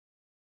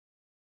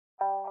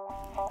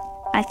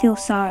I feel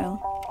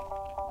sorrow.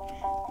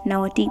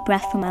 Now a deep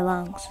breath from my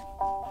lungs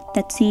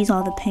that sees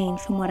all the pain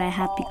from what I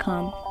have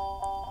become.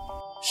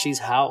 She's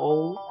how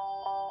old?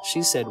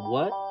 She said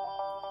what?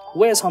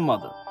 Where's her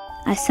mother?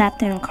 I sat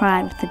there and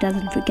cried with a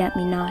dozen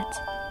forget-me-nots,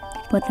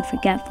 but the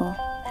forgetful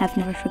have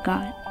never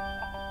forgot.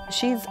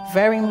 She's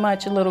very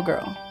much a little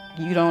girl.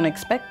 You don't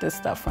expect this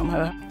stuff from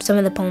her. Some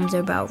of the poems are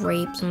about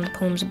rape, some of the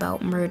poems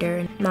about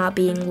murder, not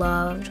being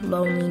loved,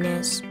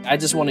 loneliness. I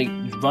just want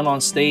to run on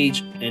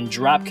stage and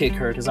drop kick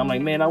her because I'm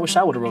like, man, I wish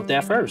I would have wrote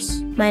that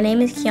first. My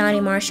name is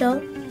Kiani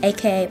Marshall,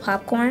 aka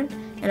Popcorn,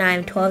 and I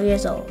am 12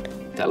 years old.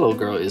 That little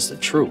girl is the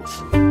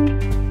truth.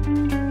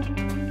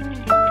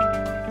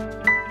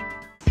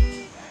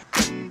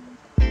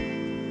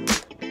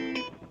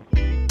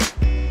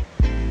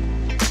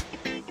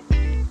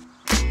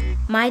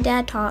 My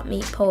dad taught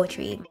me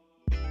poetry.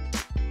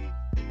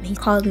 He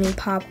called me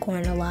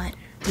Popcorn a lot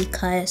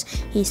because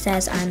he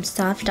says I'm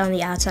soft on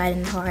the outside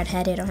and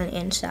hard-headed on the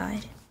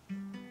inside.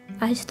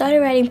 I started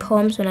writing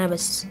poems when I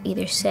was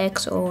either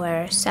 6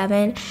 or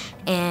 7,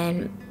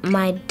 and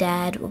my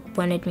dad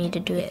wanted me to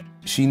do it.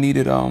 She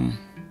needed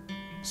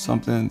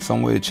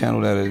some way to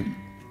channel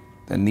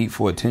that need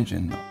for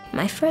attention.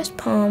 My first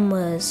poem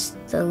was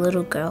the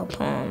little girl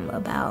poem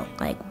about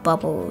like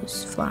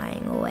bubbles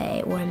flying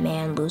away or a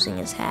man losing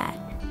his hat.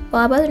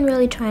 Well, I wasn't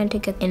really trying to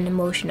get an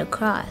emotion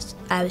across.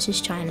 I was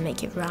just trying to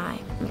make it rhyme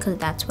because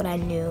that's what I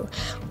knew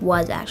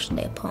was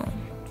actually a poem.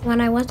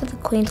 When I went to the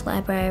Queen's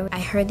Library,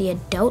 I heard the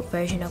adult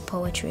version of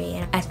poetry,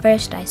 and at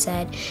first I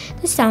said,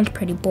 this sounds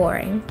pretty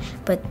boring,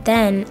 but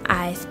then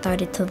I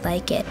started to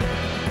like it.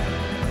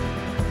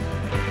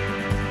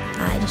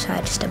 I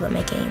decided to step up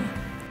my game.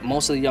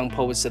 Most of the young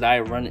poets that I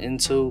run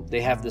into,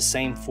 they have the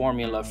same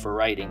formula for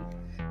writing.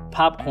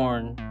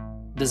 Popcorn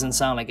doesn't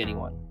sound like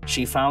anyone.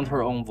 She found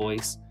her own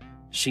voice.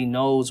 She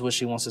knows what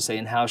she wants to say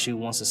and how she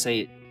wants to say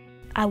it.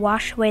 I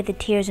wash away the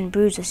tears and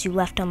bruises you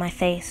left on my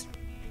face.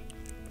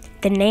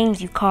 The names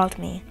you called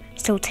me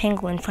still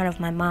tingle in front of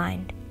my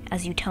mind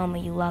as you tell me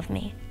you love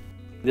me.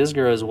 This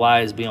girl is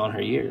wise beyond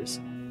her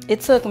years.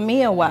 It took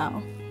me a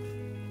while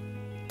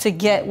to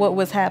get what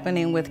was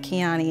happening with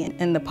Kiani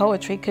in the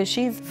poetry because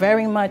she's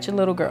very much a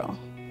little girl.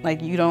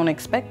 Like, you don't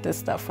expect this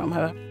stuff from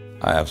her.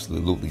 I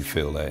absolutely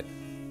feel that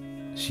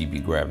she be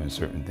grabbing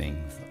certain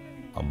things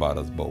about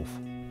us both.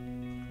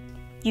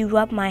 You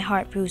rub my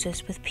heart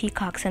bruises with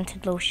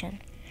peacock-scented lotion,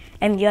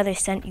 and the other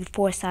scent you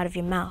force out of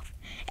your mouth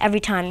every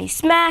time you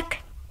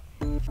smack.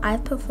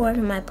 I've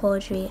performed my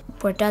poetry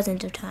for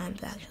dozens of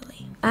times,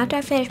 actually. After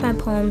I finished my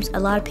poems,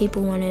 a lot of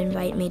people want to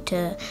invite me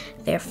to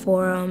their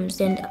forums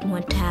and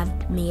want to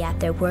have me at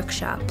their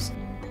workshops.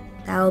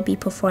 I will be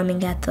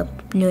performing at the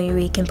New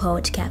Eurekan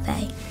Poets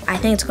Cafe. I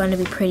think it's going to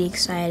be pretty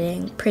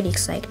exciting, pretty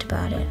psyched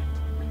about it.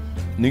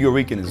 New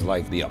Eurekan is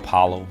like the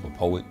Apollo for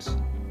poets.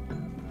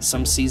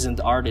 Some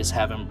seasoned artists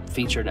have him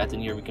featured at the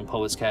New Eurekan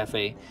Poets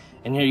Cafe.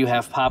 And here you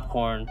have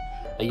Popcorn,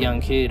 a young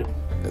kid.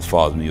 As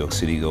far as New York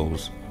City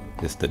goes,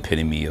 it's the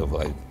epitome of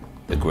like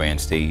the grand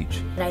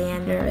stage. I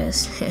am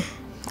nervous.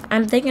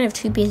 I'm thinking of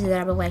 2 pieces that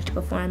I would like to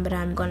perform, but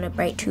I'm going to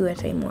write 2 or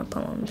 3 more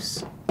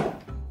poems.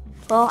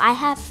 Well, I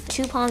have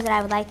 2 poems that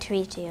I would like to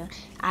read to you.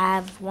 I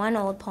have 1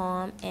 old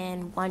poem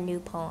and 1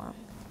 new poem.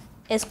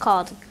 It's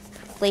called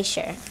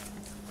Glacier.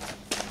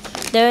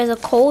 There is a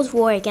cold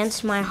war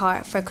against my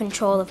heart for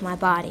control of my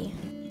body.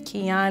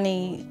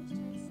 Kiani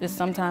is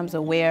sometimes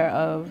aware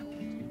of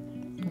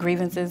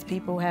grievances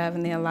people have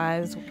in their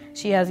lives.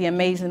 She has the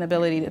amazing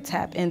ability to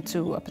tap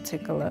into a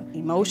particular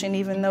emotion,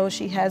 even though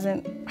she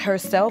hasn't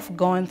herself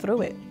gone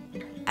through it.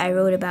 I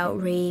wrote about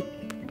rape,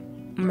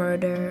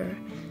 murder,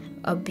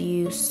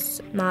 abuse,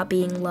 not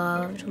being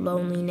loved,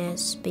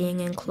 loneliness, being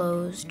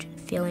enclosed,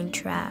 feeling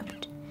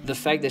trapped. The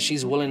fact that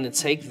she's willing to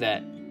take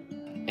that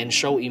and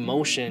show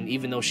emotion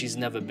even though she's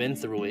never been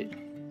through it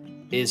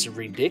is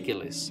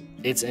ridiculous.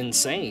 It's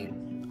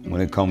insane.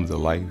 When it comes to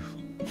life,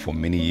 for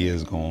many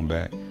years going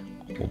back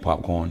with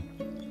Popcorn,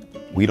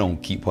 we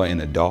don't keep her in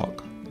the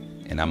dark,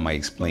 and I might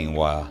explain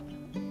why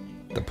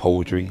the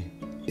poetry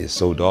is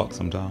so dark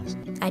sometimes.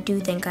 I do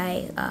think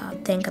I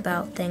think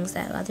about things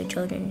that other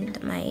children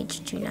my age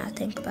do not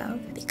think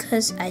about,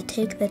 because I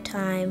take the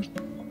time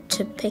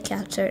to pick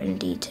out certain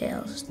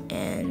details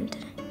and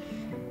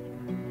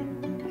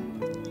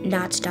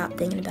not stop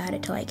thinking about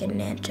it till I get an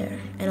answer,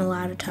 and a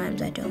lot of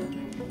times I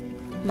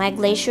don't. My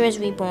glacier is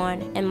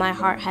reborn and my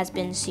heart has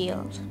been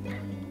sealed.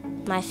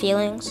 My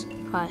feelings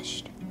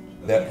hushed.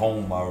 That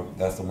poem,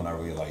 that's the one I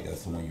really like.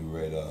 That's the one you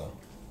read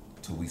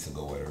 2 weeks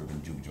ago at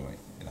Urban Juke Joint,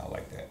 and I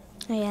like that.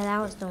 Oh yeah, that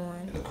was the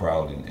one. The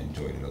crowd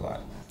enjoyed it a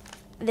lot.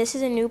 This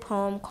is a new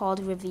poem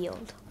called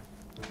Revealed.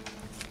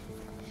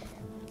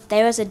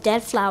 There is a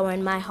dead flower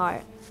in my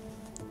heart.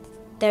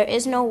 There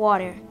is no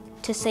water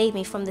to save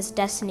me from this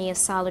destiny of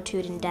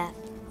solitude and death.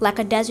 Like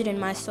a desert in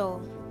my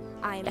soul,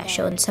 I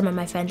showed some of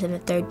my friends in the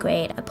 3rd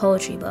grade a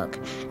poetry book,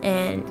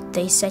 and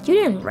they said, "You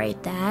didn't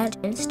write that,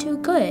 it's too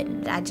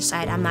good." I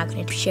decided I'm not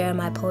going to share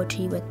my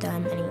poetry with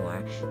them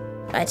anymore.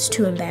 It's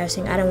too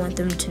embarrassing. I don't want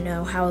them to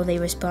know how they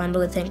respond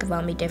or think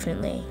about me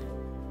differently.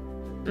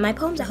 My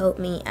poems help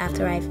me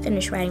after I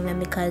finish writing them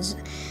because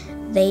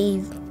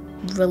they've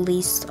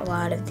released a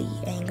lot of the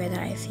anger that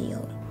I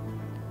feel.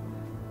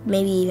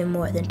 Maybe even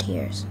more than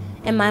tears.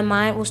 And my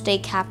mind will stay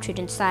captured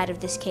inside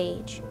of this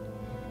cage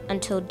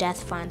until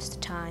death finds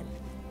the time.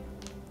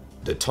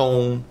 The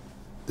tone,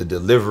 the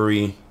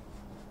delivery,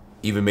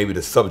 even maybe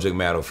the subject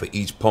matter for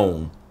each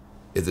poem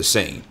is the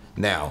same.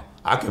 Now,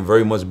 I can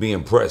very much be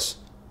impressed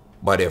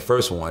by their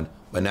first one,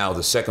 but now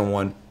the second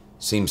one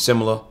seems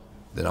similar,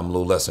 then I'm a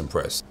little less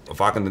impressed.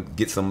 If I can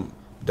get some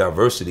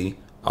diversity,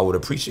 I would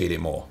appreciate it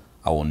more.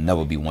 I will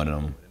never be one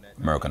of them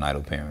American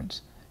Idol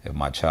parents. If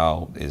my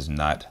child is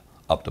not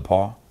up to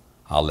par,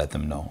 I'll let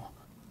them know.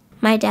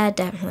 My dad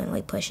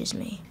definitely pushes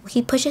me.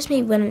 He pushes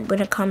me when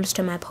it comes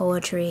to my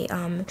poetry,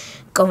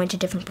 going to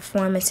different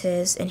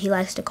performances, and he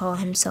likes to call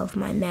himself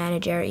my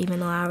manager, even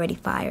though I already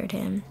fired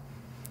him.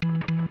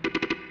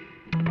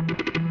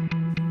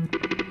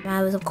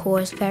 I was, of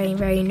course, very,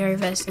 very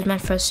nervous. It was my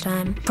first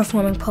time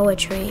performing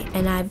poetry,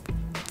 and I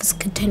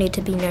just continued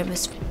to be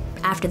nervous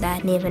after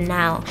that, and even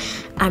now,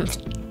 I'm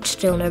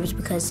still nervous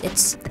because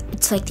it's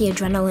like the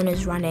adrenaline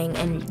is running,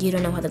 and you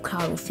don't know how the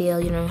crowd will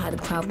feel, you don't know how the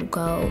crowd will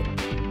go.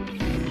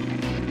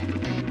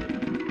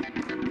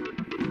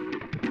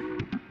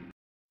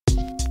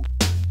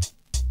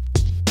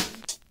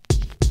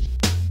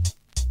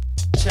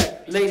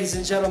 Check. Ladies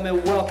and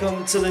gentlemen,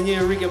 welcome to the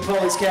New Rican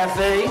Poets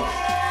Cafe.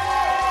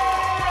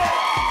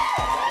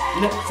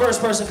 First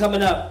person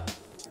coming up.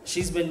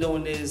 She's been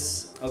doing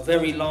this a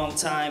very long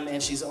time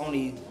and she's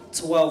only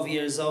 12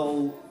 years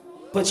old.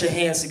 Put your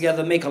hands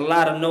together, make a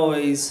lot of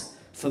noise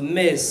for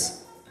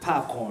Miss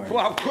Popcorn.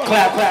 Clap,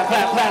 clap, clap, clap,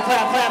 clap, clap,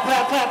 clap,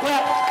 clap, clap,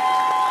 clap.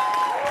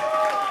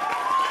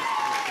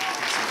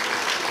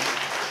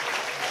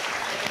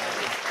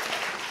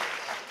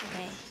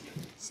 Okay,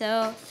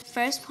 so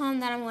first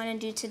poem that I'm going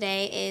to do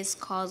today is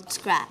called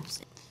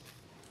Scraps.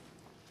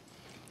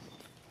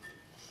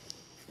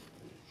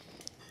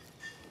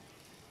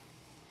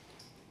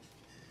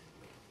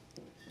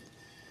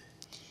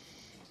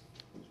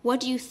 What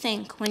do you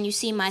think when you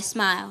see my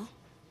smile?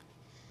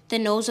 The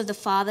nose of the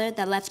father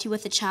that left you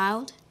with a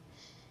child?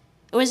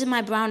 Or is it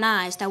my brown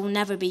eyes that will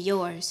never be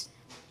yours?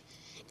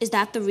 Is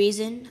that the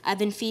reason I've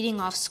been feeding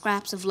off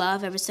scraps of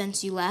love ever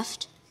since you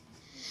left?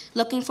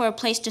 Looking for a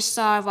place to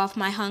starve off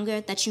my hunger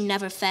that you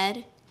never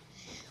fed?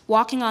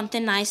 Walking on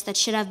thin ice that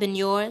should have been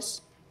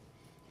yours?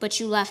 But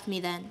you left me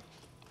then.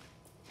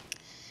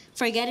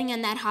 Forgetting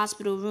in that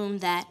hospital room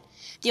that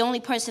the only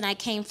person I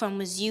came from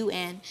was you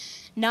and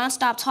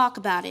non-stop talk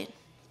about it.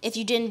 If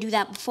you didn't do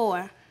that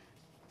before,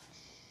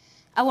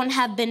 I wouldn't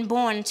have been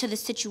born into the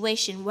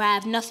situation where I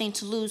have nothing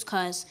to lose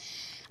because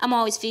I'm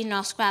always feeding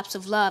off scraps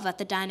of love at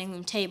the dining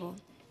room table.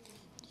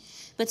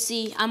 But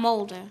see, I'm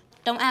older.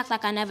 Don't act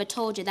like I never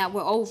told you that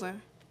we're over.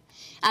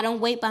 I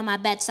don't wait by my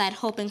bedside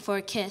hoping for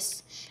a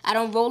kiss. I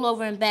don't roll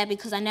over in bed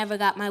because I never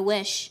got my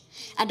wish.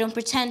 I don't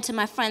pretend to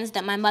my friends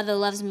that my mother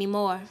loves me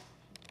more.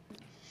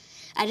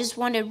 I just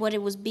wondered what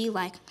it would be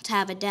like to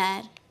have a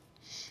dad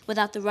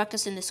without the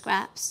ruckus and the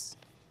scraps.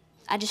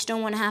 I just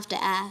don't want to have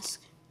to ask,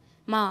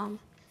 Mom,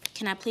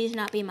 can I please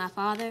not be my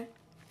father?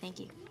 Thank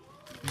you.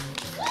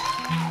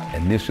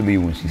 Initially,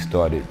 when she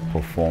started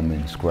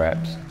performing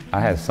Scraps,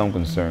 I had some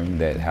concern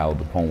that how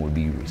the poem would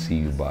be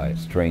received by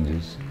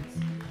strangers.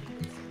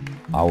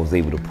 I was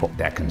able to put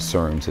that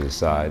concern to the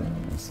side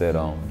and said,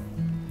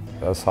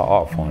 that's her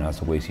art form, that's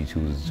the way she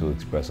chooses to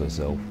express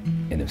herself.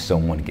 And if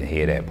someone can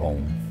hear that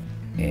poem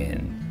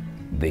and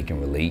they can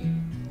relate,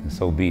 and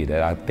so be it.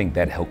 I think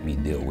that helped me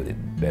deal with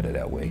it better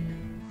that way.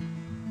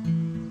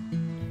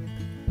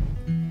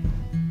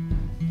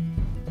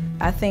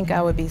 I think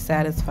I would be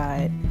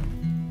satisfied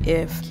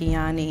if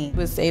Kiani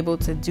was able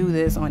to do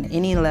this on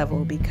any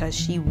level because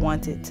she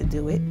wanted to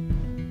do it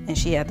and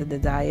she had the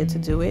desire to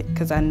do it,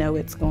 because I know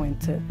it's going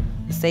to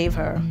save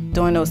her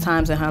during those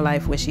times in her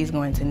life where she's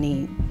going to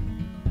need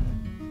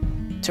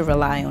to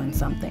rely on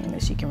something,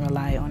 that she can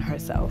rely on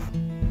herself.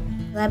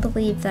 I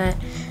believe that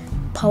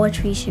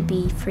poetry should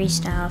be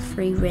freestyle,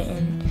 free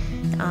written,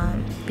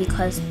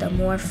 because the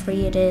more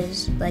free it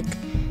is, like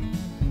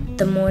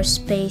the more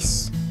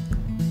space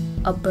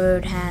a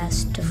bird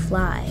has to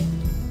fly,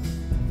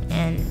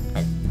 and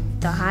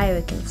the higher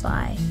it can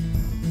fly,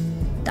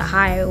 the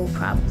higher it will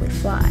probably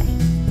fly.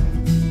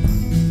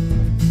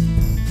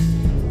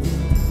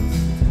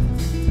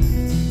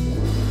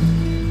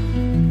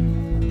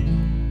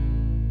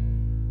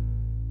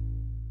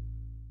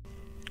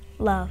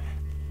 Love.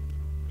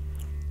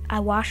 I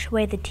wash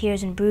away the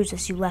tears and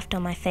bruises you left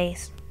on my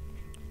face.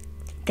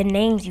 The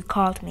names you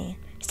called me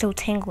still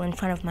tingle in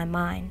front of my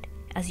mind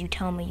as you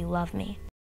tell me you love me.